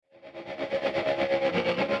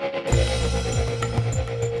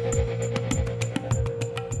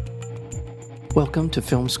Welcome to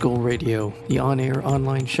Film School Radio, the on-air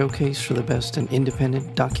online showcase for the best in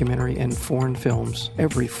independent documentary and foreign films,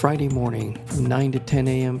 every Friday morning from 9 to 10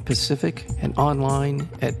 a.m. Pacific and online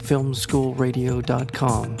at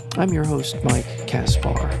filmschoolradio.com. I'm your host, Mike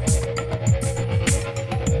Kaspar.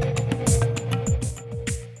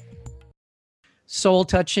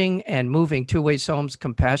 Soul-touching and moving Two Ways Homes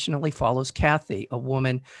compassionately follows Kathy, a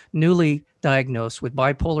woman newly diagnosed with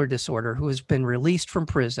bipolar disorder who has been released from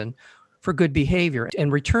prison for good behavior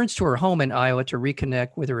and returns to her home in Iowa to reconnect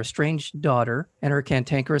with her estranged daughter and her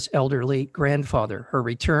cantankerous elderly grandfather. Her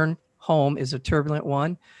return home is a turbulent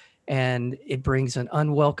one, and it brings an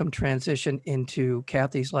unwelcome transition into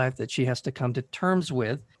Kathy's life that she has to come to terms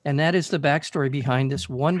with. And that is the backstory behind this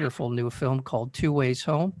wonderful new film called Two Ways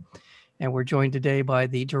Home. And we're joined today by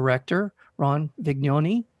the director, Ron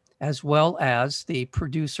Vignoni, as well as the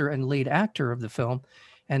producer and lead actor of the film,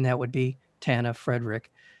 and that would be Tana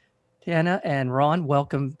Frederick. Tana and Ron,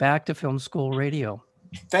 welcome back to Film School Radio.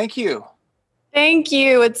 Thank you. Thank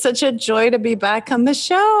you. It's such a joy to be back on the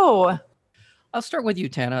show. I'll start with you,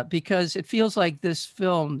 Tana, because it feels like this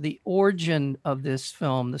film, the origin of this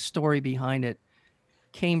film, the story behind it,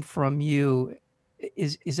 came from you.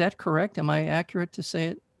 Is that correct? Am I accurate to say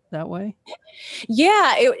it that way?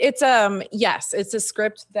 Yeah, yes, it's a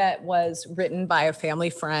script that was written by a family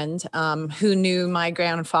friend who knew my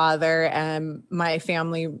grandfather and my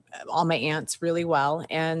family, all my aunts really well.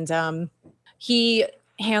 And he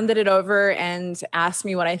handed it over and asked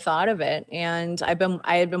me what I thought of it. And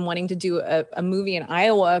I had been wanting to do a movie in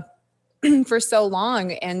Iowa for so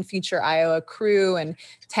long and feature Iowa crew and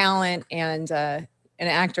talent and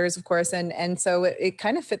actors, of course. And so it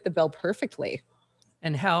kind of fit the bill perfectly.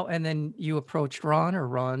 And then you approached Ron, or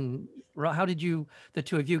Ron, how did the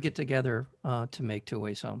two of you get together to make Two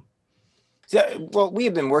Ways Home? Yeah, well, we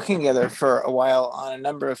have been working together for a while on a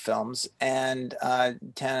number of films, and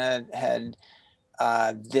Tana had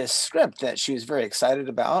this script that she was very excited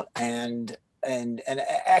about, and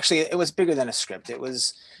actually it was bigger than a script. It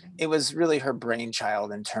was really her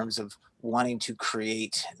brainchild in terms of wanting to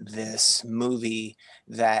create this movie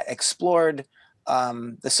that explored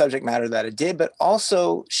the subject matter that it did, but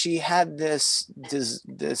also she had this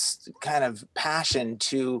kind of passion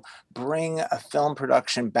to bring a film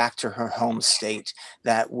production back to her home state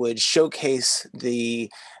that would showcase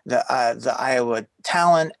the Iowa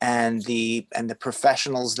talent and the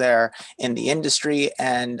professionals there in the industry.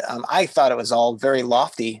 And I thought it was all very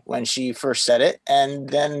lofty when she first said it, and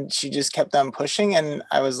then she just kept on pushing, and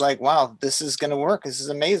I was like, wow, this is going to work. This is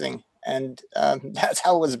amazing. And that's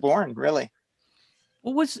how it was born, really.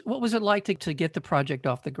 What was it like to get the project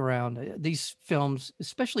off the ground? These films,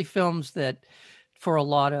 especially films that for a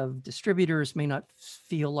lot of distributors may not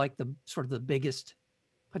feel like the sort of the biggest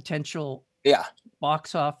potential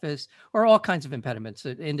box office, or all kinds of impediments,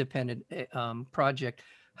 an independent project.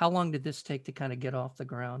 How long did this take to kind of get off the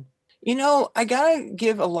ground? You know, I gotta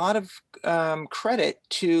give a lot of credit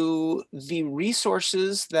to the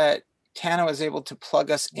resources that Tana was able to plug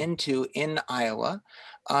us into in Iowa,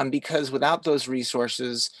 because without those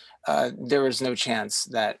resources, there was no chance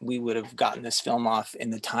that we would have gotten this film off in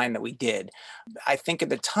the time that we did. I think at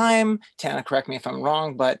the time, Tana, correct me if I'm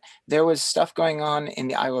wrong, but there was stuff going on in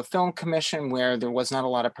the Iowa Film Commission where there was not a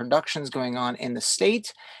lot of productions going on in the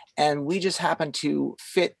state. And we just happened to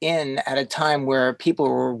fit in at a time where people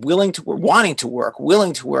were willing to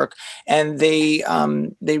work, and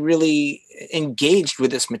they really engaged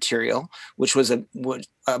with this material, which was a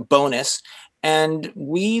bonus. And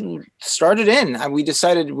we started in. We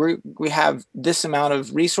decided we have this amount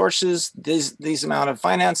of resources, these amount of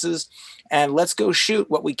finances, and let's go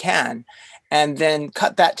shoot what we can, and then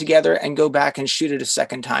cut that together and go back and shoot it a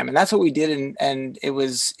second time. And that's what we did, and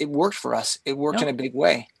it worked for us. It worked in a big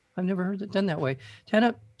way. I've never heard it done that way.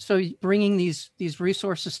 Tana, so bringing these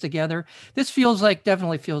resources together, this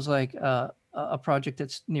definitely feels like a project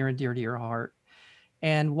that's near and dear to your heart.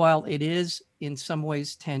 And while it is in some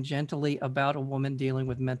ways tangentially about a woman dealing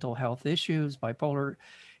with mental health issues, bipolar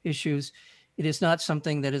issues, it is not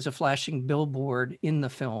something that is a flashing billboard in the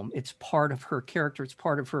film. It's part of her character. It's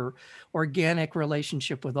part of her organic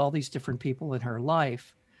relationship with all these different people in her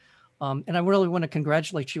life. And I really want to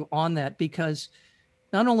congratulate you on that, because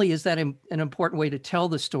not only is that an important way to tell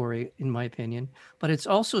the story, in my opinion, but it's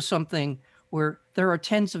also something where there are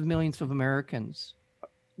tens of millions of Americans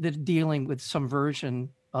that are dealing with some version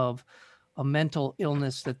of a mental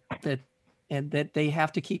illness that they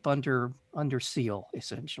have to keep under seal,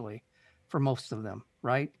 essentially, for most of them,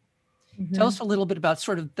 right? Mm-hmm. Tell us a little bit about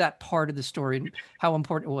sort of that part of the story and how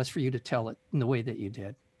important it was for you to tell it in the way that you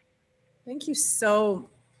did. Thank you so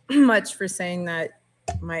much for saying that,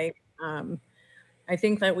 Mike. I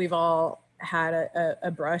think that we've all had a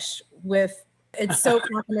brush with. It's so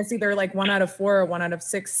common. It's either like 1 out of 4 or 1 out of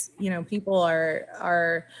 6, people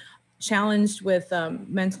are challenged with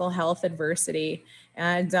mental health adversity.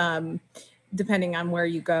 And depending on where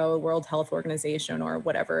you go, World Health Organization or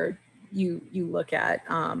whatever you look at,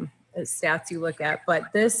 stats you look at. But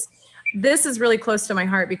this is really close to my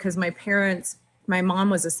heart because my mom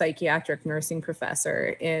was a psychiatric nursing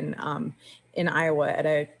professor in Iowa at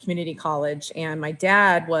a community college. And my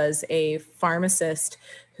dad was a pharmacist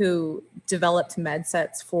who developed med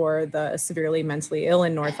sets for the severely mentally ill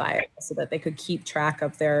in North Iowa so that they could keep track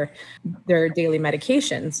of their daily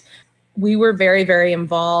medications. We were very, very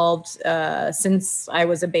involved since I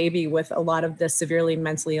was a baby with a lot of the severely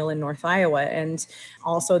mentally ill in North Iowa. And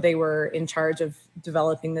also they were in charge of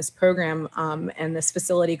developing this program and this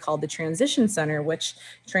facility called the Transition Center, which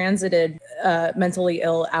transited mentally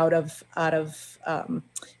ill out of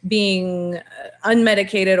being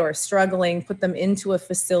unmedicated or struggling, put them into a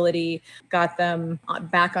facility, got them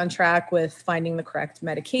back on track with finding the correct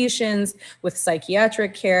medications, with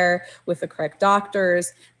psychiatric care, with the correct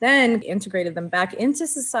doctors, then integrated them back into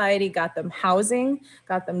society, got them housing,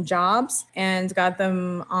 got them jobs, and got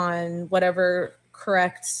them on whatever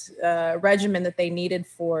correct regimen that they needed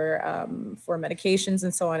for medications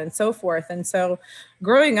and so on and so forth. And so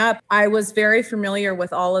growing up, I was very familiar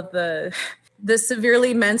with all of the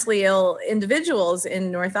severely mentally ill individuals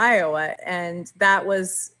in North Iowa. And that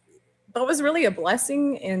was really a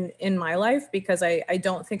blessing in my life because I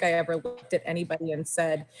don't think I ever looked at anybody and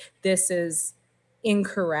said, this is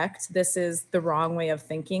incorrect. This is the wrong way of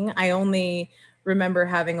thinking. I only remember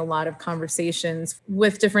having a lot of conversations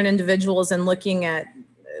with different individuals and looking at,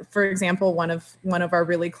 for example, one of our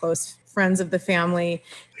really close friends of the family,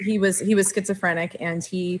 he was schizophrenic, and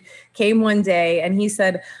he came one day and he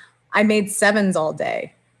said, I made 7s all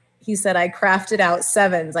day. He said, I crafted out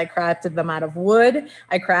 7s. I crafted them out of wood.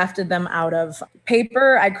 I crafted them out of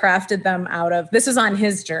paper. I crafted them out of, this is on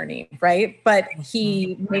his journey, right? But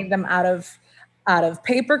he made them out of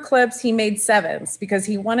paper clips. He made 7s because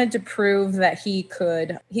he wanted to prove that he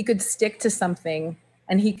could stick to something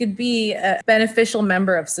and he could be a beneficial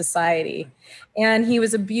member of society. And he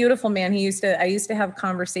was a beautiful man. I used to have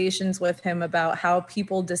conversations with him about how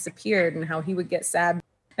people disappeared and how he would get sad.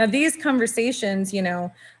 Now, these conversations,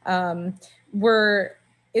 were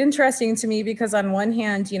interesting to me because on one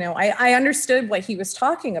hand, I understood what he was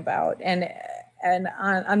talking about. And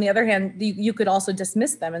on the other hand, you could also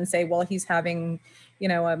dismiss them and say, well, he's having,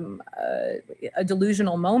 a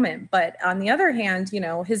delusional moment. But on the other hand,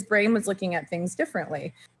 his brain was looking at things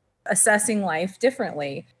differently, assessing life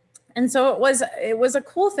differently. And so it was a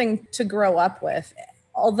cool thing to grow up with.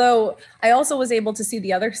 Although I also was able to see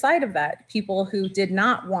the other side of that, people who did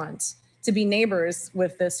not want to be neighbors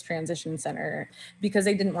with this transition center because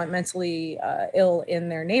they didn't want mentally ill in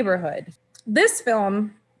their neighborhood. This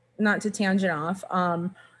film, not to tangent off,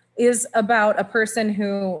 is about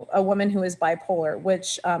a woman who is bipolar,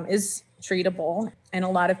 which is treatable. And a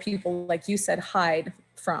lot of people, like you said, hide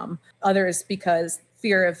from others because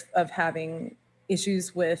fear of having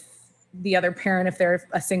issues with the other parent if they're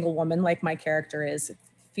a single woman like my character is,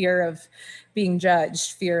 fear of being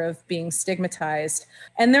judged, fear of being stigmatized.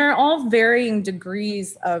 And there are all varying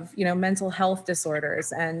degrees of, mental health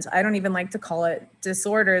disorders. And I don't even like to call it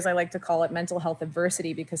disorders. I like to call it mental health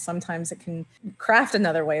adversity because sometimes it can craft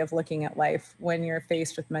another way of looking at life when you're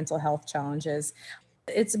faced with mental health challenges.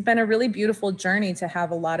 It's been a really beautiful journey to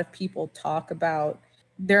have a lot of people talk about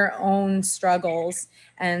their own struggles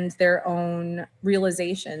and their own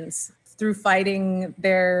realizations through fighting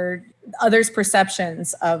their others'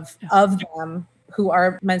 perceptions of them who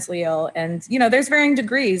are mentally ill. And, there's varying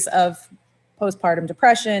degrees of postpartum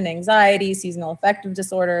depression, anxiety, seasonal affective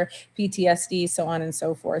disorder, PTSD, so on and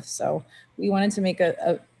so forth. So we wanted to make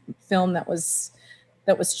a film that was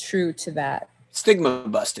true to that. Stigma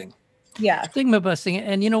busting. Yeah. Stigma busting.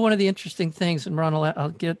 And, one of the interesting things, and Ron, I'll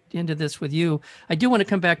get into this with you. I do want to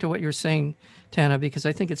come back to what you're saying, Tana, because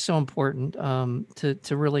I think it's so important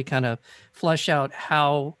to really kind of flesh out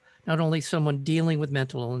how not only someone dealing with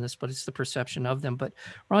mental illness, but it's the perception of them. But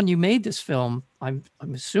Ron, you made this film. I'm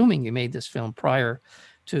assuming you made this film prior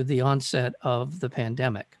to the onset of the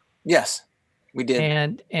pandemic. Yes, we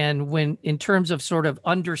did. And when, in terms of sort of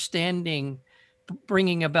understanding,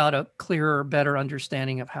 bringing about a clearer, better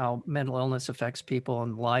understanding of how mental illness affects people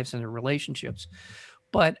and lives and their relationships.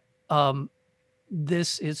 But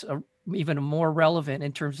this is even more relevant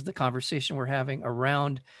in terms of the conversation we're having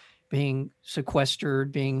around being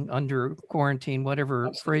sequestered, being under quarantine, whatever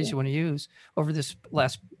phrase you want to use, over this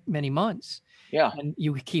last many months. Yeah, And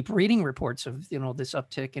you keep reading reports of, this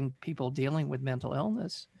uptick in people dealing with mental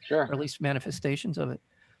illness, sure. or at least manifestations of it.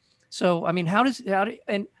 So, I mean,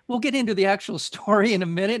 and we'll get into the actual story in a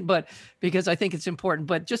minute, but because I think it's important,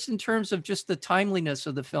 but just in terms of just the timeliness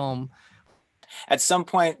of the film. At some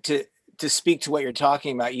point, to speak to what you're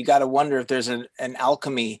talking about, you got to wonder if there's an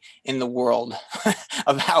alchemy in the world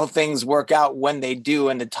of how things work out when they do,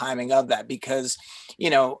 and the timing of that. Because,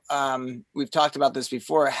 we've talked about this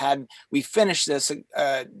before. Had we finished this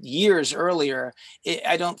years earlier,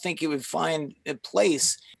 I don't think it would find a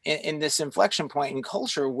place in this inflection point in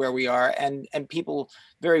culture where we are, and people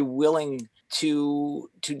very willing to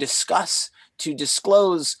discuss, to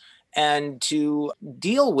disclose, and to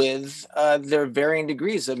deal with their varying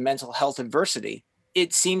degrees of mental health adversity.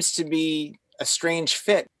 It seems to be a strange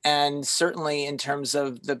fit. And certainly in terms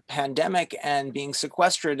of the pandemic and being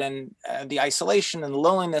sequestered, and the isolation and the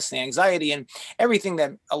loneliness and the anxiety and everything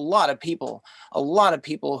that a lot of people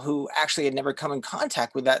who actually had never come in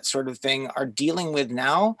contact with that sort of thing are dealing with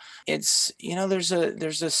now. It's,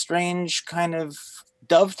 there's a strange kind of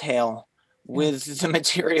dovetail with the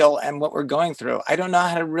material and what we're going through. I don't know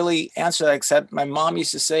how to really answer that, except my mom used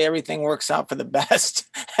to say everything works out for the best.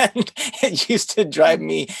 And it used to drive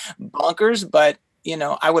me bonkers, but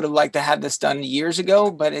I would have liked to have this done years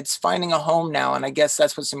ago, but it's finding a home now. And I guess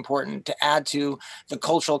that's what's important, to add to the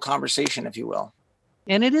cultural conversation, if you will.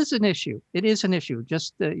 And it is an issue. It is an issue.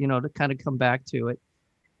 Just to kind of come back to it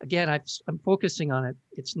again, I'm focusing on it.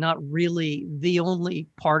 It's not really the only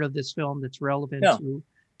part of this film that's relevant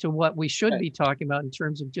to what we should be talking about in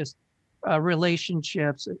terms of just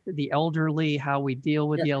relationships, the elderly, how we deal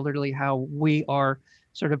with the elderly, how we are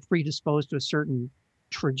sort of predisposed to a certain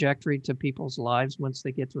trajectory to people's lives once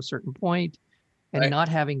they get to a certain point, and not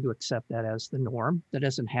having to accept that as the norm. That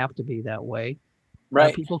doesn't have to be that way.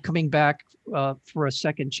 Right. People coming back for a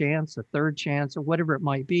second chance, a third chance, or whatever it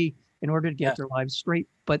might be, in order to get their lives straight.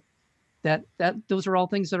 But those are all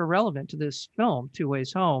things that are relevant to this film, Two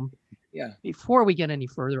Ways Home. Yeah. Before we get any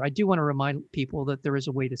further, I do want to remind people that there is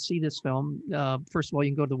a way to see this film. First of all, you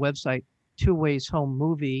can go to the website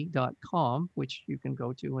twowayshomemovie.com, which you can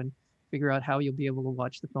go to and figure out how you'll be able to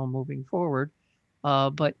watch the film moving forward.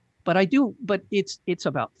 But it's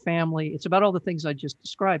about family. It's about all the things I just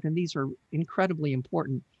described, and these are incredibly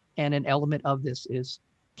important. And an element of this is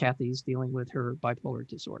Kathy's dealing with her bipolar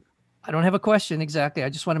disorder. I don't have a question exactly. I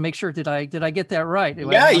just want to make sure. Did I get that right?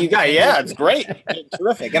 Yeah, you got. Yeah, it's great.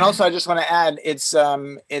 Terrific. And also, I just want to add, it is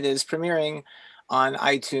premiering on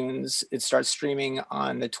iTunes. It starts streaming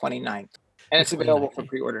on the 29th. And it's available for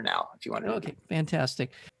pre-order now, if you want to. Okay,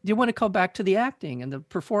 fantastic. Do you want to go back to the acting and the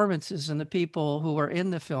performances and the people who are in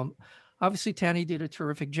the film? Obviously, Tanya did a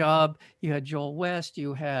terrific job. You had Joel West.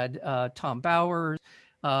 You had Tom Bauer.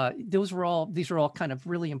 These are all kind of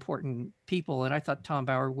really important people, and I thought Tom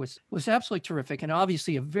Bauer was absolutely terrific, and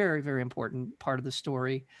obviously a very, very important part of the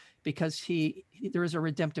story, because there is a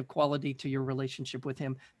redemptive quality to your relationship with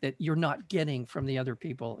him that you're not getting from the other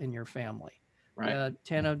people in your family. Right.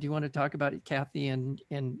 Tana, do you want to talk about Kathy and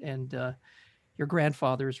your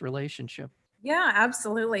grandfather's relationship? Yeah,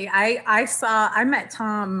 absolutely. I met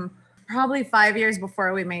Tom probably 5 years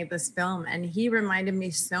before we made this film, and he reminded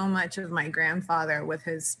me so much of my grandfather, with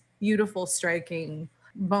his beautiful, striking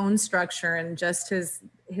bone structure and just his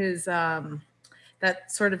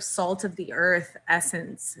that sort of salt of the earth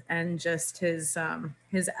essence, and just his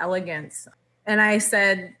elegance. And I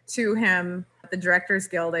said to him at the Directors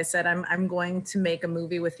Guild, I said, I'm going to make a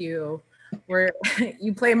movie with you where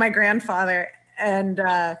you play my grandfather. And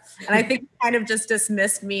I think he kind of just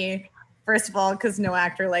dismissed me, first of all, because no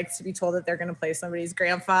actor likes to be told that they're going to play somebody's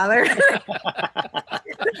grandfather.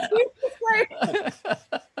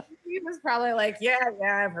 He was probably like, yeah,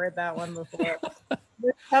 I've heard that one before.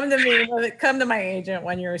 Come to my agent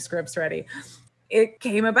when your script's ready. It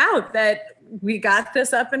came about that we got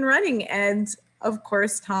this up and running. And of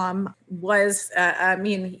course, Tom was,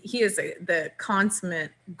 he is the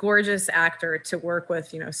consummate, gorgeous actor to work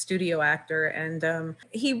with, studio actor. And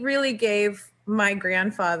he really gave my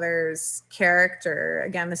grandfather's character,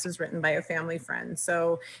 again, this was written by a family friend,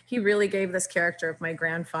 so he really gave this character of my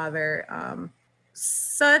grandfather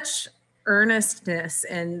such earnestness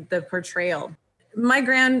in the portrayal. My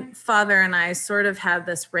grandfather and I sort of had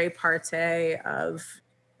this repartee of,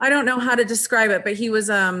 I don't know how to describe it, but he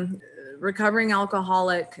was recovering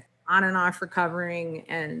alcoholic, on and off recovering,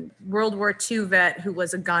 and World War II vet who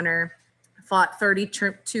was a gunner, fought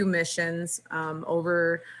 32 missions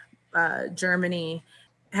over Germany,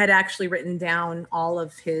 had actually written down all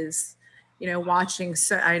of his, watching.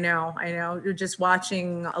 So I know, just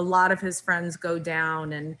watching a lot of his friends go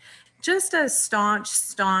down, and just a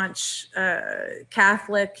staunch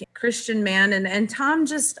Catholic Christian man. And Tom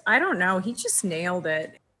just, I don't know, he just nailed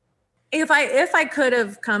it. If I could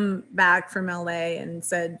have come back from LA and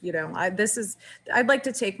said, I'd like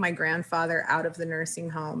to take my grandfather out of the nursing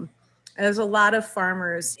home. As a lot of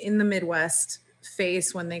farmers in the Midwest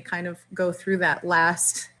face when they kind of go through that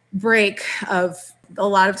last break of a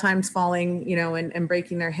lot of times falling, and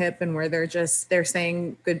breaking their hip, and where they're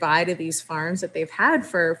saying goodbye to these farms that they've had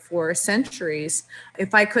for centuries.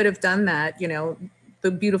 If I could have done that,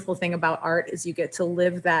 the beautiful thing about art is you get to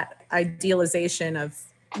live that idealization of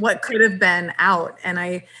what could have been out. And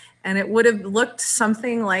it would have looked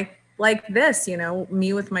something like this,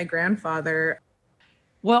 me with my grandfather.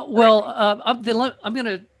 Well, I'm going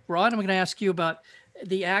to, Rod, I'm going to ask you about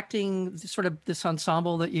the acting, sort of this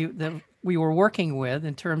ensemble that we were working with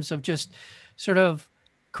in terms of just sort of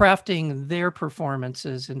crafting their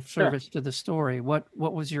performances in service to the story. What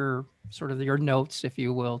was your sort of your notes, if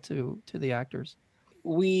you will, to the actors?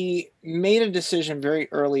 We made a decision very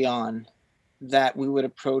early on that we would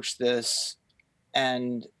approach this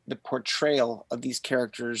and the portrayal of these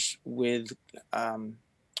characters with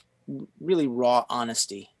really raw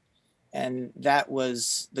honesty. And that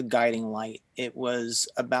was the guiding light. It was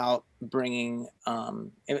about bringing,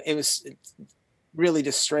 it was really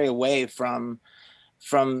to stray away from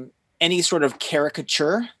any sort of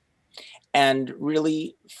caricature and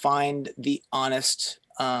really find the honest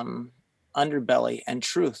underbelly and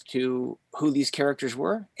truth to who these characters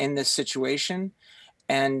were in this situation,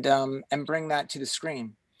 and bring that to the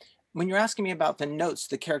screen. When you're asking me about the notes,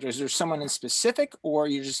 the characters, is there someone in specific, or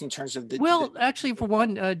you're just in terms of the? Well, actually, for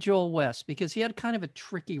one, Joel West, because he had kind of a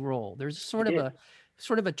tricky role. There's sort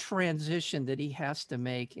of a transition that he has to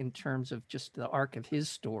make in terms of just the arc of his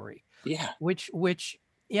story. Yeah. Which,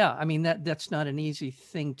 yeah, I mean that's not an easy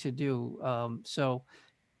thing to do. So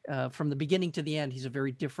from the beginning to the end, he's a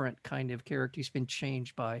very different kind of character. He's been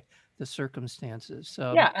changed by the circumstances.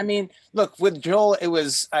 So yeah, I mean, look, with Joel,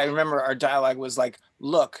 I remember our dialogue was like,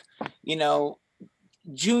 look,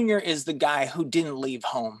 Junior is the guy who didn't leave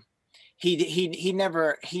home. He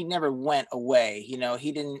never went away.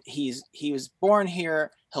 He was born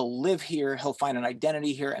here. He'll live here. He'll find an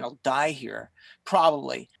identity here, and he'll die here.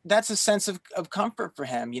 Probably. That's a sense of comfort for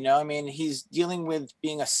him. I mean, he's dealing with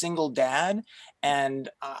being a single dad, and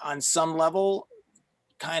on some level,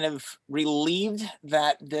 kind of relieved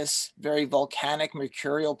that this very volcanic,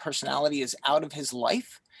 mercurial personality is out of his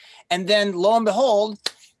life. And then lo and behold,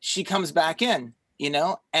 she comes back in,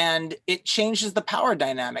 and it changes the power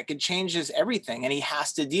dynamic. It changes everything, and he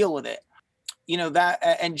has to deal with it.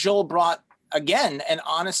 And Joel brought, again, an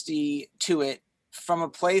honesty to it from a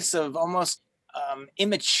place of almost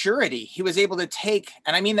immaturity. He was able to take,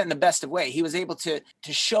 and I mean that in the best of way, he was able to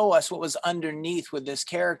show us what was underneath with this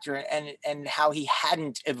character, and how he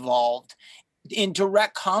hadn't evolved in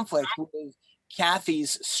direct conflict with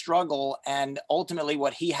Kathy's struggle and ultimately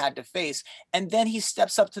what he had to face. And then he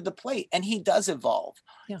steps up to the plate and he does evolve.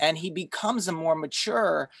 Yeah. And he becomes a more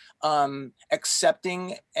mature,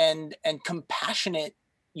 accepting and compassionate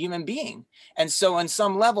human being. And so on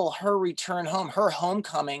some level, her return home, her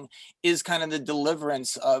homecoming, is kind of the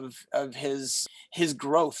deliverance of his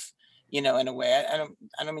growth, in a way. I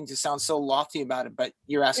don't mean to sound so lofty about it, but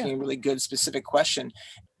you're asking a really good specific question.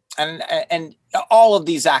 And all of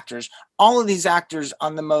these actors on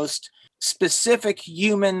the most specific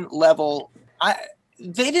human level,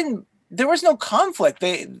 there was no conflict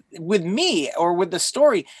with me or with the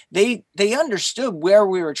story. They understood where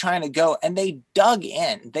we were trying to go, and they dug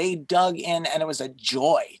in, and it was a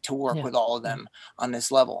joy to work with all of them on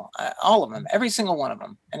this level, all of them, every single one of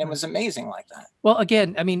them. And it was amazing like that. Well,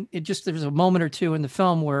 again, I mean, there's a moment or two in the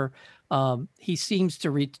film where he seems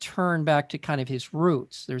to return back to kind of his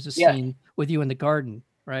roots. There's a scene with you in the garden,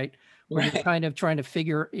 right? Where you're kind of trying to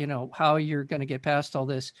figure, how you're going to get past all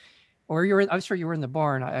this. Or I'm sure you were in the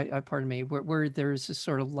barn. Pardon me, where there's this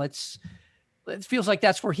sort of it feels like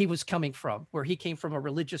that's where he was coming from, where he came from a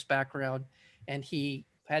religious background, and he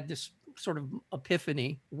had this sort of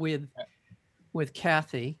epiphany with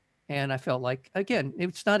Kathy. And I felt like, again,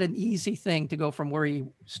 it's not an easy thing to go from where he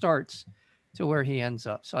starts to where he ends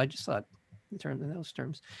up. So I just thought, in those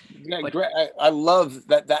terms. Yeah, great. I love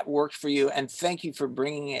that worked for you, and thank you for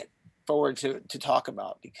bringing it forward to talk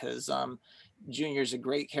about, because Junior's a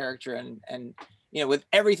great character, and with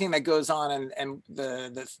everything that goes on and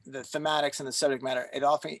the thematics and the subject matter,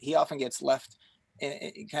 he often gets left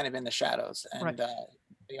kind of in the shadows, and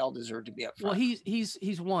they all deserve to be up front. Well,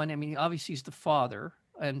 he's one. I mean, obviously he's the father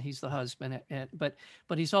and he's the husband, but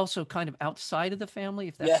he's also kind of outside of the family,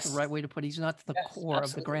 if that's the right way to put it. He's not the core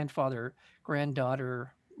of the grandfather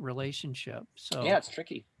granddaughter relationship. So Yeah, it's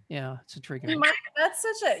tricky. yeah, it's a tricky Hey, one. Mark, that's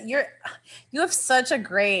you have such a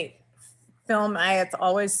great film eye. It's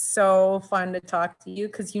always so fun to talk to you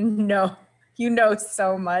because you know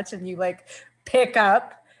so much and you like pick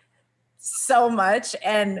up so much.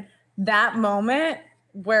 And that moment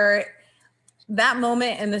where that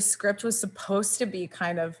moment in the script was supposed to be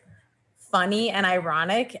kind of funny and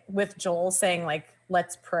ironic with Joel saying like,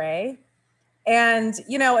 let's pray. And,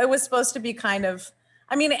 you know, it was supposed to be kind of,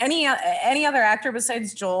 I mean, any other actor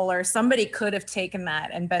besides Joel or somebody could have taken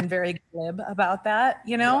that and been very glib about that,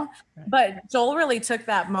 you know, right. but Joel really took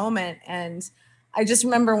that moment. And I just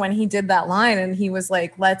remember when he did that line and he was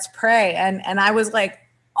like, let's pray. And I was like,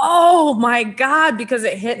 oh my God, because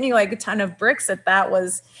it hit me like a ton of bricks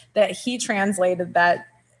that he translated that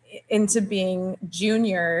into being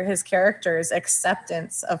Junior, his character's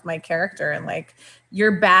acceptance of my character and like,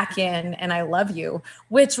 you're back in and I love you,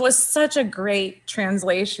 which was such a great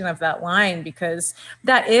translation of that line because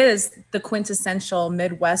that is the quintessential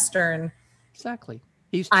Midwestern. Exactly.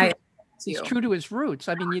 He's true. He's you. true to his roots.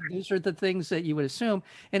 I mean, these are the things that you would assume,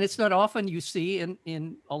 and it's not often you see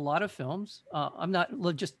in a lot of films. I'm not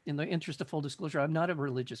just in the interest of full disclosure. I'm not a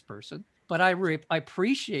religious person, but I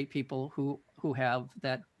appreciate people who have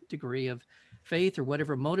that degree of faith or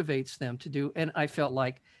whatever motivates them to do. And I felt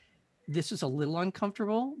like this is a little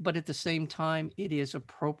uncomfortable, but at the same time, it is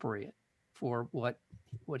appropriate for what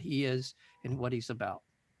he is and what he's about.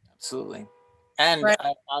 Absolutely. And Right.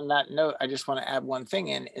 on that note, I just want to add one thing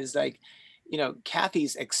in is like, you know,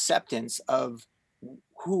 Kathy's acceptance of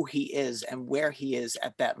who he is and where he is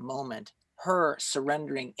at that moment, her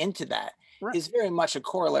surrendering into that Right. is very much a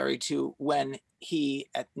corollary to when he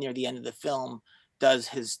at near the end of the film does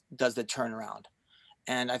the turnaround.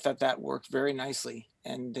 And I thought that worked very nicely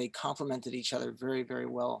and they complemented each other very, very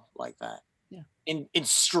well like that. Yeah. In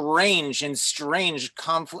strange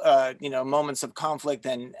conflict, you know, moments of conflict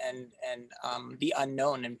and the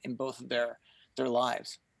unknown in both of their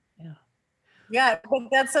lives. Yeah. Yeah, but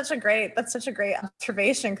that's such a great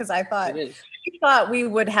observation because I thought It is. we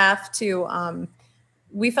would have to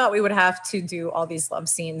we thought we would have to do all these love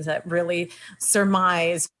scenes that really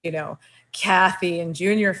surmise, you know, Kathy and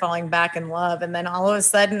Junior falling back in love. And then all of a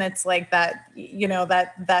sudden it's like that, you know,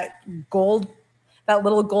 that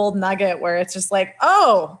little gold nugget where it's just like,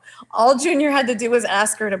 oh, all Junior had to do was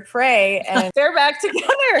ask her to pray and they're back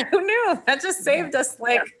together. Who knew? That just saved us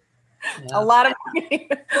like a lot of money.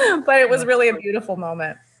 But it was really a beautiful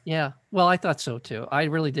moment. Yeah, well, I thought so too. I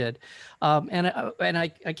really did, and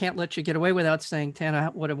I can't let you get away without saying, Tana,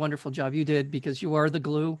 what a wonderful job you did because you are the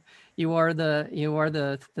glue. You are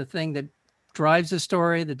the thing that drives the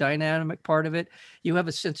story, the dynamic part of it. You have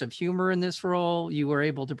a sense of humor in this role. You were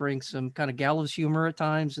able to bring some kind of gallows humor at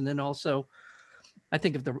times, and then also, I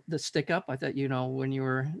think of the stick up. I thought, you know, when you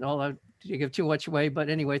were you give too much away, but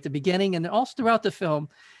anyway, at the beginning and also throughout the film,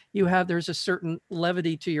 there's a certain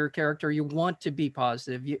levity to your character. You want to be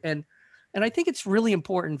positive. And I think it's really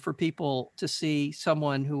important for people to see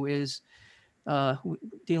someone who is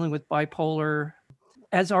dealing with bipolar,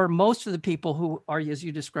 as are most of the people who are, as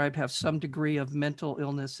you described, have some degree of mental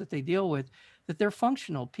illness that they deal with, that they're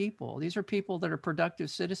functional people. These are people that are productive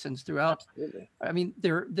citizens throughout. Absolutely. I mean,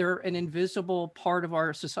 they're an invisible part of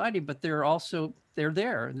our society, but they're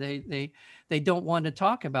there. They don't want to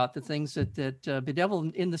talk about the things that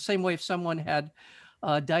bedevil. In the same way, if someone had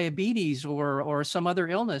diabetes or some other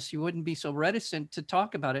illness, you wouldn't be so reticent to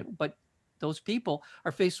talk about it. But those people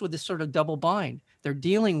are faced with this sort of double bind. They're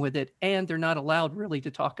dealing with it, and they're not allowed really to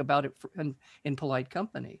talk about it in polite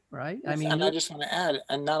company, right? Yes, I mean, and I just want to add,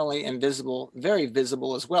 and not only invisible, very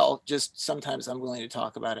visible as well. Just sometimes I'm willing to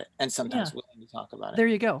talk about it, and sometimes willing to talk about it. There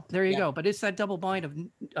you go. There you go. But it's that double bind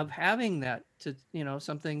of having that to, you know,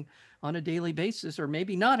 something on a daily basis, or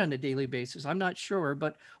maybe not on a daily basis. I'm not sure,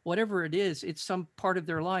 but whatever it is, it's some part of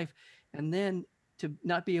their life, and then to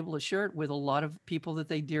not be able to share it with a lot of people that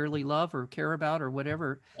they dearly love or care about or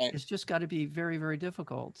whatever, it's just got to be very, very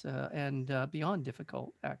difficult and beyond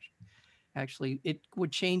difficult. Actually, it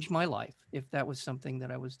would change my life if that was something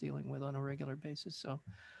that I was dealing with on a regular basis. So,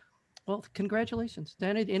 well, congratulations,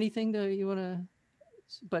 Dan. Anything that you want to?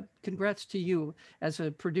 But congrats to you as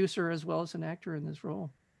a producer as well as an actor in this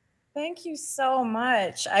role. Thank you so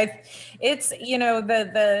much. It's, you know,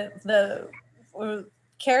 the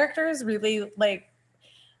characters really like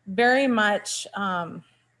very much, you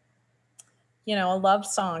know, a love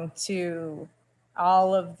song to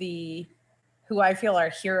all of the who I feel are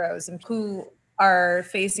heroes and who are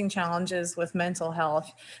facing challenges with mental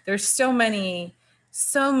health. There's so many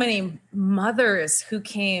mothers who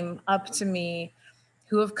came up to me,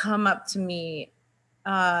 who have come up to me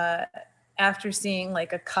after seeing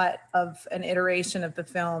like a cut of an iteration of the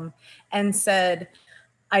film and said,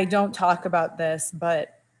 I don't talk about this,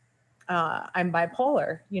 but I'm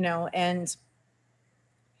bipolar, and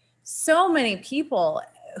so many people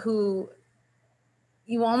who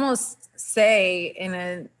you almost say in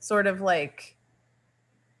a sort of like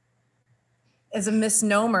as a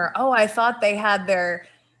misnomer, oh, I thought they had their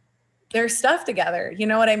stuff together. You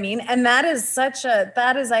know what I mean? And that is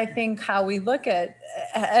I think how we look at,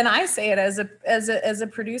 and I say it as a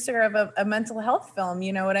producer of a mental health film,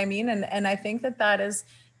 you know what I mean? And I think that is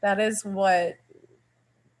what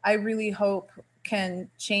I really hope can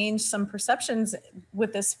change some perceptions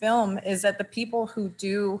with this film, is that the people who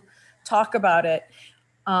do talk about it,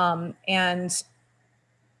 and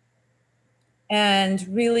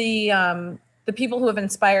really, the people who have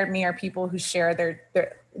inspired me are people who share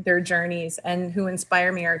their journeys, and who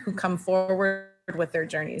inspire me or who come forward with their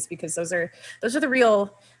journeys, because those are the real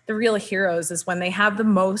heroes, is when they have the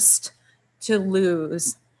most to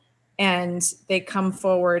lose and they come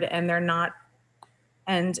forward, and they're not,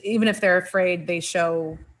 and even if they're afraid, they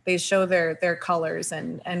show their colors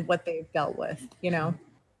and what they've dealt with,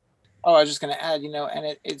 Oh, I was just going to add,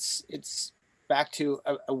 and it's back to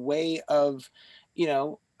a way of,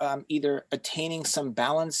 either attaining some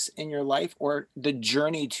balance in your life, or the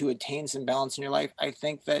journey to attain some balance in your life. I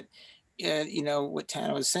think that, what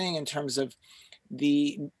Tana was saying in terms of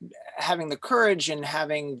having the courage and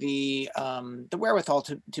having the wherewithal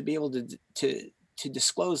to be able to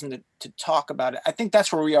disclose and to talk about it. I think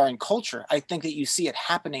that's where we are in culture. I think that you see it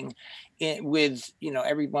happening with,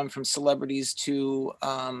 everyone from celebrities to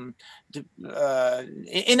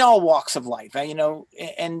in all walks of life,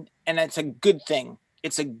 and it's a good thing.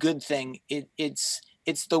 It's a good thing. It's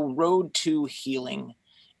the road to healing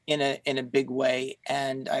in a big way.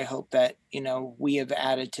 And I hope that, we have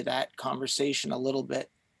added to that conversation a little bit.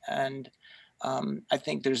 And I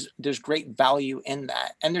think there's great value in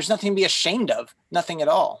that, and there's nothing to be ashamed of, nothing at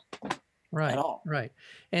all. Right. At all. Right.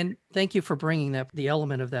 And thank you for bringing the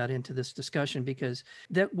element of that into this discussion, because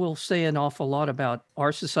that will say an awful lot about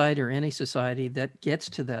our society, or any society that gets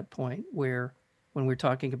to that point where, when we're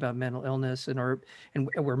talking about mental illness and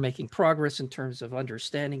we're making progress in terms of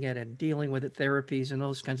understanding it and dealing with it, therapies and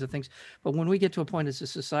those kinds of things. But when we get to a point as a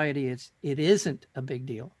society, it isn't a big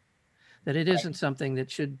deal. That it isn't something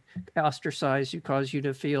that should ostracize you, cause you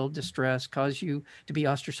to feel distress, cause you to be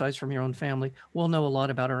ostracized from your own family. We'll know a lot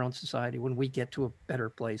about our own society when we get to a better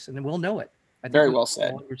place, and then we'll know it. Very well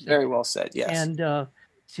said. Very well said. Yes.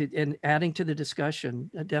 And adding to the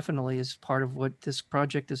discussion definitely is part of what this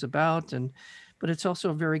project is about. But it's also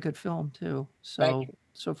a very good film too. So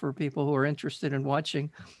for people who are interested in watching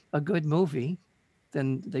a good movie,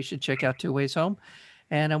 then they should check out Two Ways Home.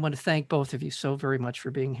 And I want to thank both of you so very much for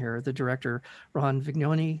being here. The director, Ron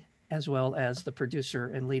Vignoni, as well as the producer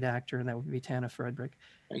and lead actor, and that would be Tana Frederick.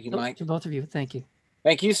 Thank you, Mike. To both of you, thank you.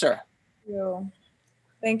 Thank you, sir.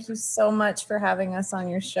 Thank you so much for having us on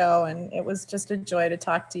your show. And it was just a joy to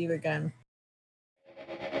talk to you again.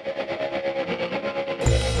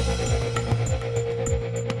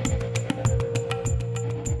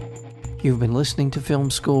 You've been listening to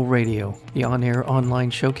Film School Radio, the on-air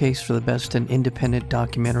online showcase for the best in independent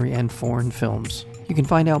documentary and foreign films. You can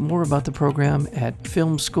find out more about the program at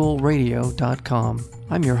filmschoolradio.com.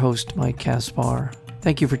 I'm your host, Mike Kaspar.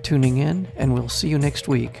 Thank you for tuning in, and we'll see you next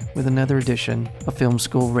week with another edition of Film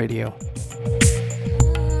School Radio.